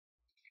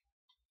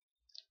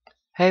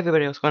Hey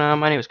everybody, what's going on?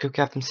 My name is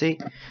MC.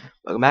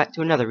 Welcome back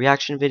to another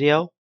reaction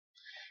video.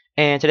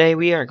 And today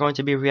we are going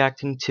to be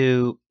reacting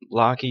to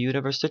Blocky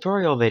Universe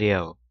tutorial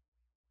video.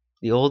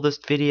 The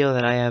oldest video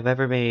that I have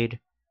ever made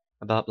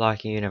about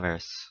Blocky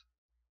Universe.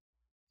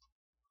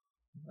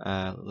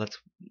 Let's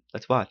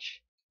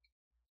watch.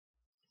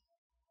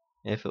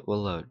 If it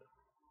will load.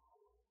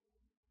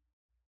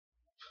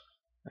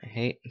 I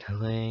hate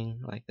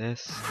delaying like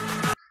this.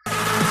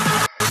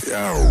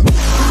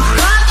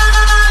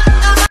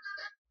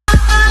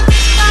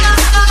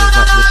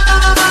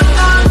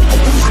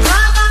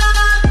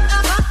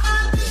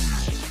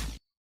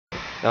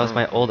 That was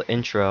my old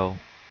intro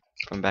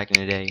from back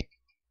in the day.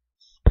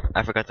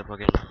 I forgot to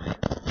plug in.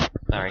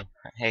 Sorry.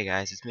 Hey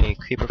guys, it's me,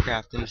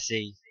 Creepercraft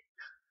MC.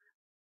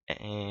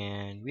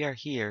 And we are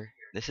here.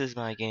 This is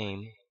my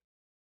game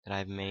that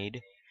I've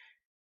made.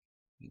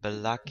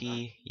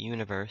 Blocky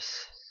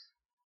Universe.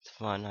 It's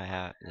fun.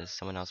 There's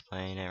someone else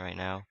playing it right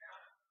now.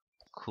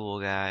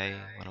 Cool guy.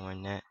 Wanna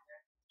win that?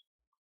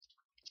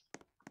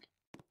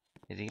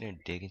 Is he gonna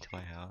dig into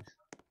my house?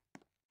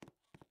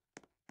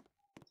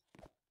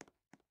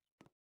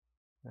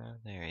 Oh,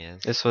 there he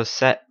is. This was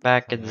set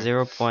back at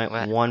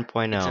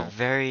 0.1.0. It's a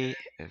very,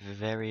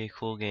 very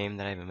cool game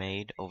that I've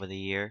made over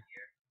the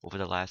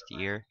last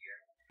year,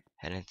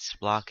 and it's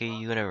Blocky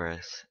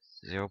Universe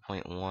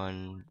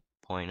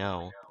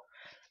 0.1.0.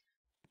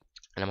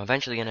 And I'm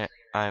eventually gonna,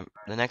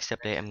 the next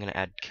update, I'm gonna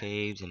add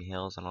caves and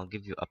hills, and I'll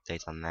give you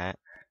updates on that.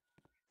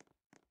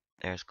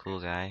 There's cool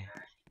guy.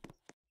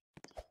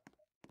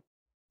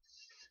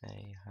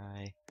 Say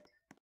hi.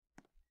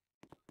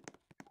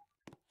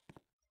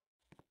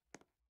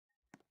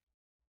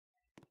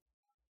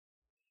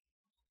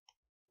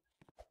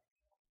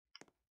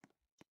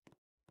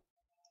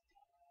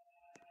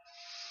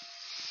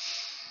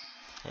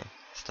 Yeah,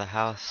 it's the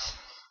house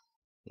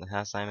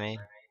I made.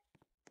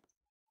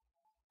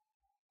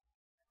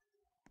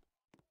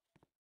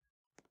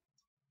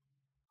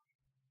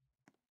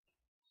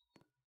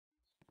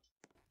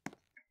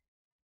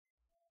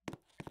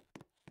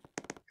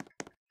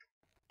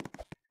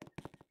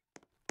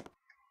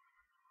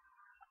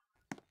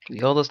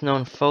 The oldest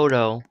known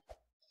photo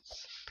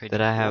that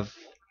I have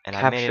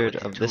captured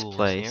of this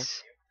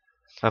place,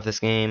 of this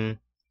game,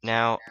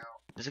 now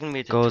this is gonna be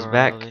a goes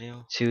back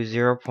video. to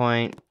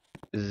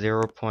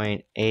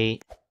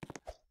 0.0.8,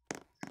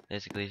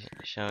 basically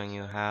showing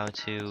you how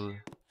to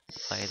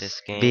play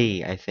this game.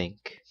 B, I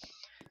think.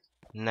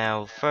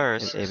 Now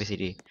first,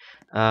 ABCD.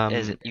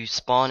 is you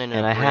spawn in a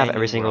and I have brand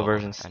every new single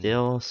world, version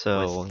still,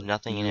 so with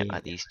nothing in it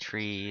but these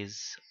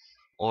trees,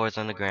 ores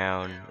on the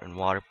ground, and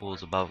water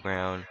pools above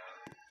ground,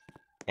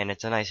 and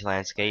it's a nice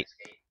landscape,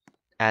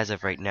 as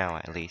of right now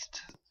at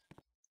least.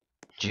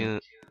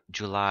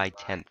 July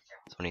 10th,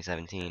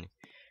 2017.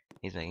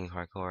 He's making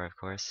hardcore, of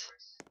course.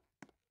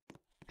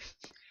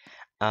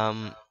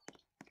 And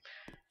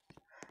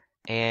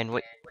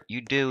what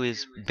you do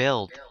is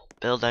build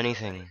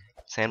anything.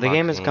 The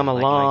game has come a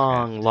like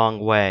long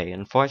way.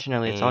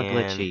 Unfortunately, it's all and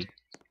glitchy.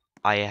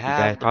 I You have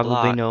guys the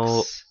probably know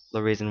blocks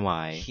the reason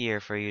why. here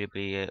for you to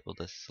be able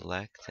to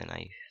select, and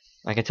I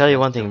can tell you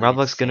one just thing, deleted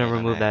Roblox gonna sand on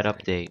remove that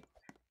accident. update.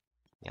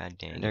 God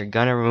dang They're it.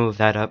 gonna remove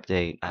that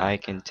update. I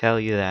can tell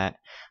you that.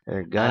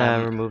 They're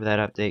gonna remove that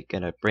update,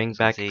 gonna bring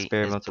back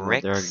experimental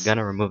mode. They're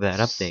gonna remove that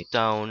update.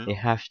 Stone, They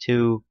have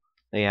to.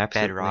 They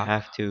absolutely bedrock,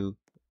 have to.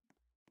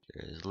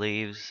 there's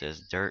leaves, there's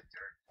dirt,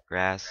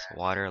 grass,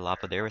 water,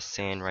 lava. There was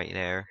sand right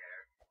there.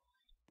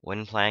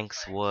 Wooden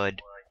planks,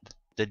 wood,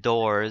 the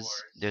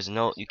doors.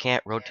 You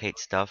can't rotate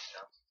stuff.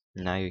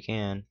 Now you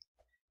can.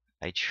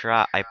 I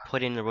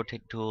put in the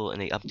rotate tool in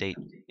the update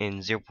in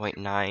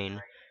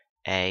 0.9a,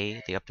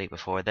 the update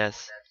before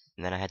this,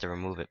 and then I had to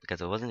remove it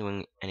because it wasn't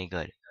doing any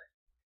good.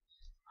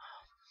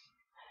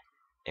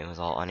 It was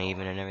all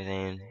uneven and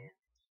everything.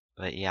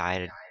 But yeah, I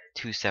had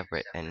two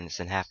separate, and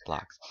it's in half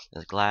blocks.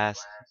 There's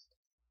glass,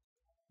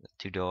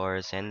 two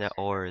doors, and the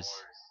ores,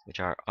 which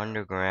are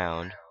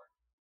underground.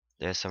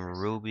 There's some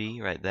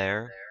ruby right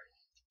there,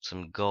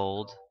 some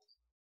gold.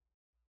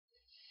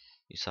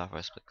 You saw for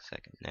a split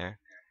second there.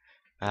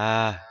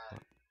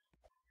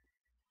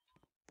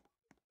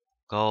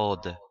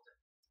 Gold,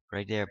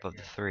 right there above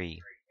the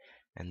 3.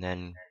 And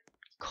then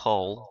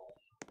coal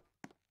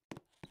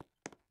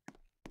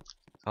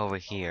over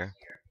here.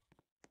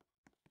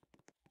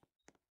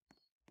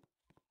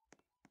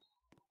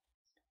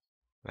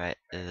 Right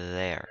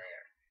there.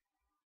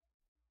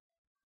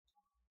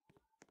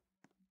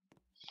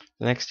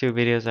 The next two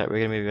videos that we're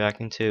gonna be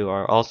reacting to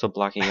are also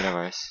Blocky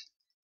Universe.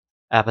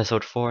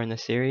 Episode 4 in the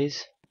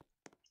series.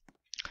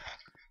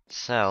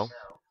 So,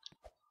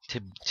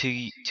 to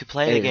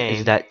play the game,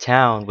 is that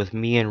town with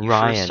me and you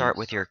Ryan. first start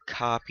with your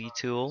copy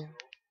tool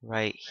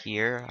right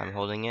here. I'm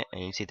holding it,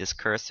 and you see this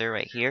cursor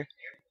right here.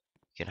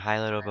 You can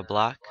highlight over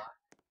block,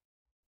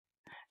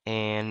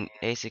 and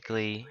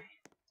basically,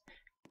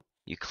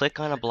 you click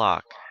on a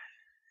block.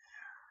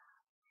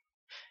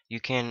 You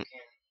can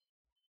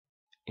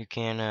click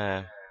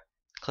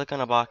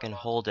on a block and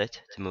hold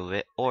it to move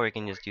it, or you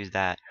can just use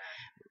that.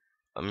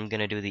 I'm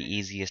gonna do the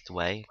easiest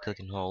way, click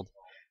and hold.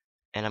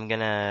 And I'm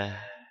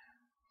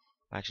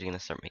actually gonna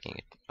start making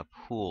a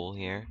pool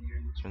here.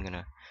 So I'm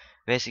gonna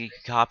basically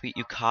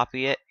you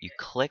copy it, you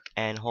click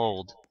and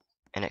hold,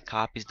 and it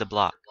copies the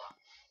block.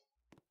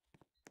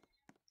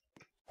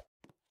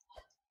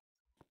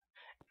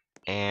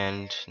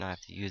 And now I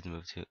have to use the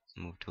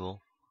move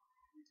tool.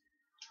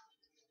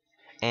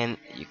 And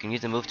you can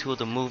use the move tool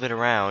to move it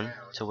around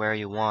to where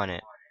you want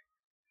it.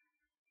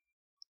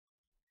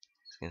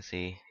 As you can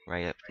see,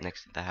 right up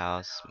next to the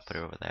house, put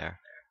it over there.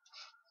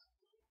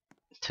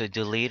 To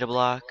delete a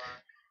block,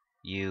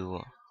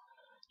 you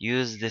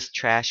use this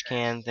trash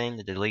can thing,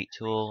 the delete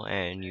tool,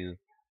 and you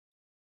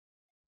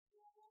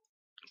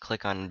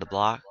click on the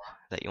block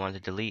that you want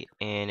to delete,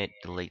 and it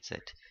deletes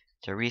it.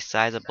 To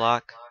resize a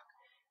block,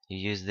 you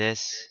use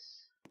this.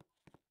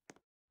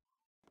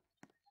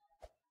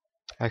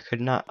 I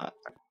could not.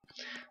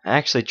 I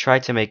actually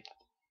tried to make.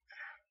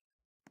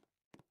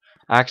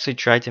 I actually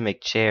tried to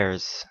make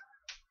chairs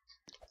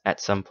at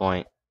some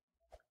point.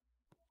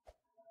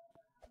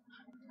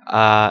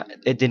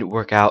 It didn't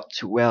work out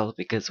too well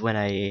because when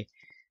I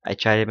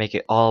tried to make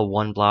it all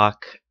one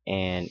block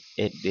and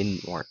it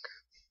didn't work.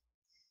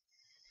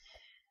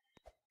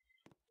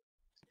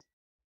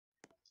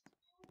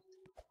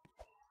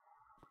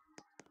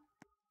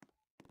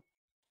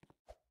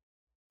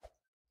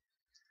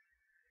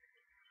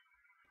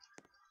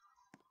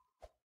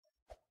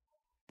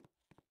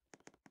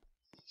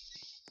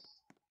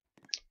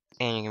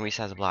 And you can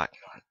resize a block.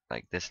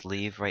 Like this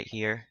leaf right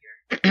here.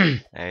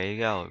 There you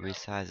go, it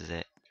resizes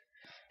it.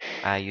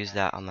 I use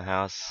that on the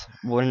house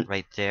One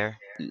right there.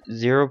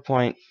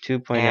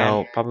 0.2.0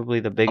 And probably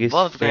the biggest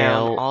above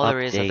ground, fail all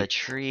there is are the update.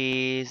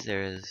 trees.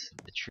 There's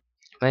the tree.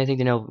 I think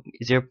to know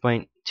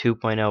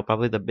 0.2.0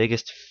 probably the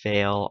biggest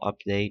fail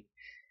update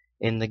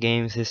in the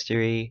game's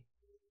history.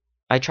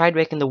 I tried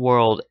making the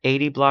world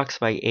 80 blocks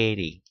by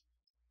 80.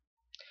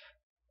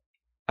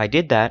 I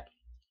did that,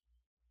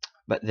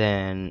 but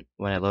then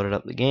when I loaded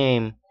up the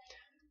game,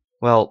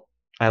 well,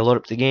 I load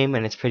up the game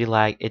and it's pretty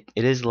it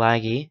is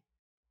laggy.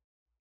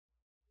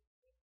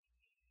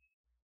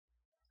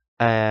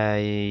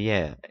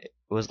 Yeah, it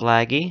was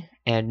laggy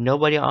and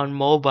nobody on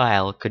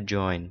mobile could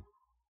join.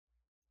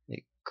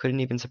 It couldn't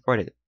even support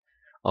it.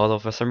 Although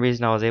for some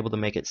reason I was able to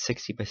make it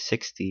 60 by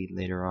 60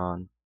 later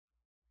on.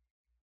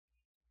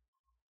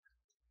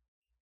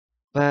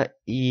 But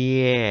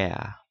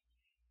yeah.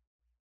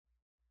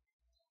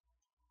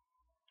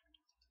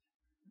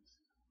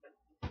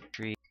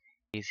 Trees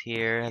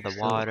here, the So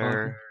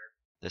water.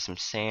 There's some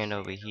sand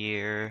over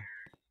here.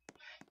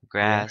 yeah.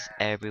 Grass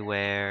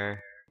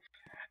everywhere.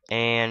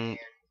 And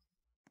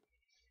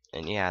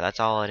yeah, that's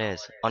all it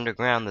is.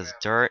 Underground there's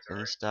dirt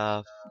and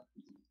stuff.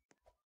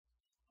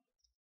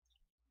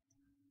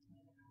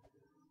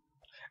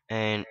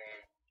 And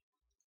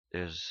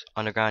there's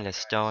underground there's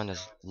stone,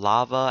 there's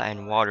lava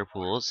and water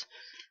pools.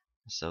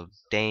 So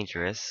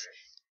dangerous.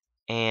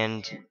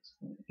 And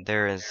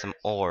there is some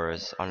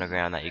ores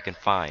underground that you can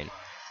find.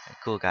 A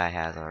cool guy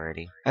has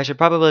already. I should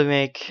probably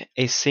make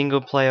a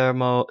single player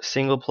mode and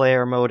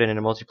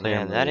a multiplayer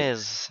Yeah, that mode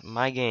is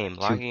my game, to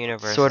Blocky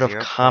Universe sort of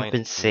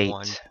compensate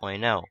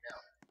 0.1.0.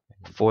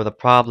 for the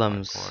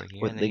problems Hardcore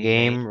here, with the the U8.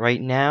 game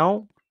right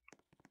now.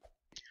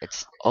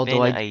 It's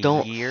Although been I a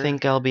don't year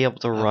think I'll be able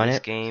to of run this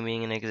it game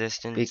being in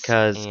existence,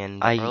 because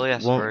and the I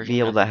earliest won't be version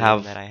able of to the game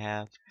have that I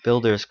have,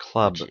 Builders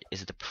Club which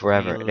is the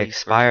forever. It pre-release version,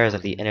 expires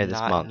at was the end of this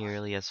not month.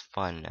 nearly as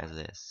fun as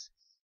this.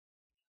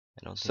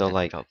 I don't think So that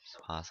like jump is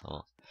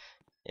possible.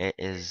 It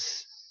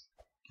is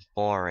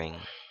boring.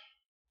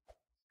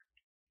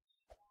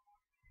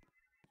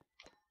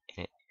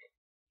 It,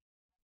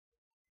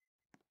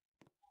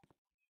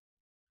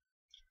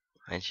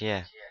 and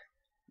yeah,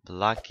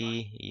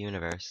 Blocky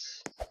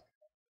Universe.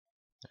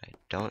 I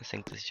don't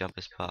think this jump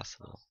is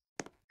possible.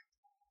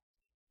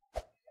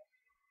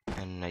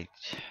 And okay.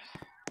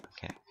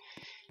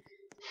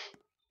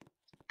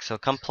 So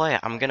come play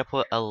it. I'm gonna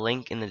put a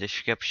link in the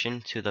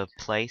description to the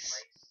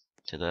place,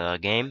 to the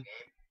game,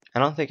 I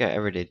don't think I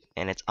ever did.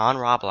 and it's on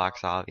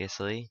Roblox,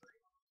 obviously.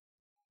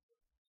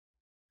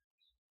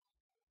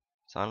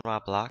 It's on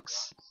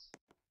Roblox.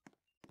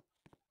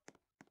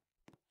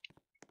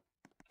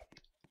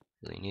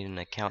 So you need an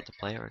account to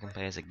play, or you can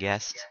play as a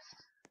guest.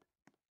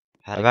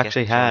 Had a I've guest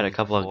actually had a join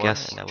couple of before,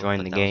 guests and that was, join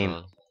but the that was game.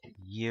 a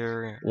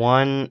year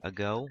One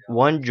ago.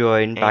 one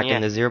joined And back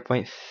in yeah, the come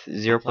play. I'm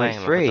gonna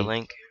put the 0.3.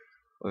 link.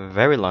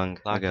 Very long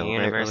Blocky ago, very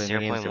Universe early in the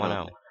game's 0.10.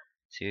 development.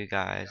 See you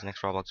guys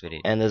next Roblox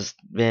video. And there's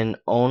been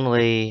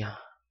only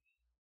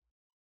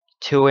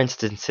 2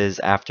 instances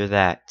after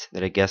that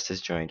that a guest has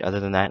joined.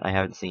 Other than that, I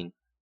haven't seen.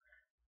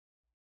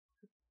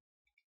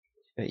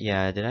 But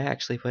yeah, did I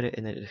actually put it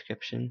in the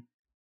description?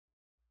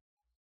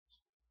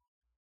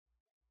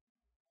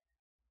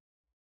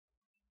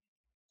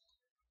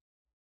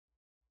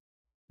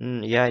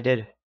 Yeah, I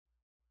did.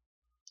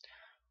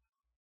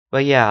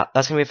 But yeah,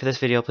 that's gonna be it for this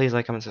video. Please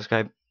like, comment,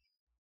 subscribe.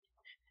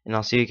 And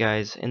I'll see you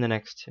guys in the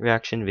next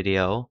reaction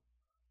video.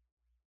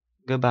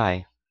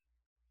 Goodbye.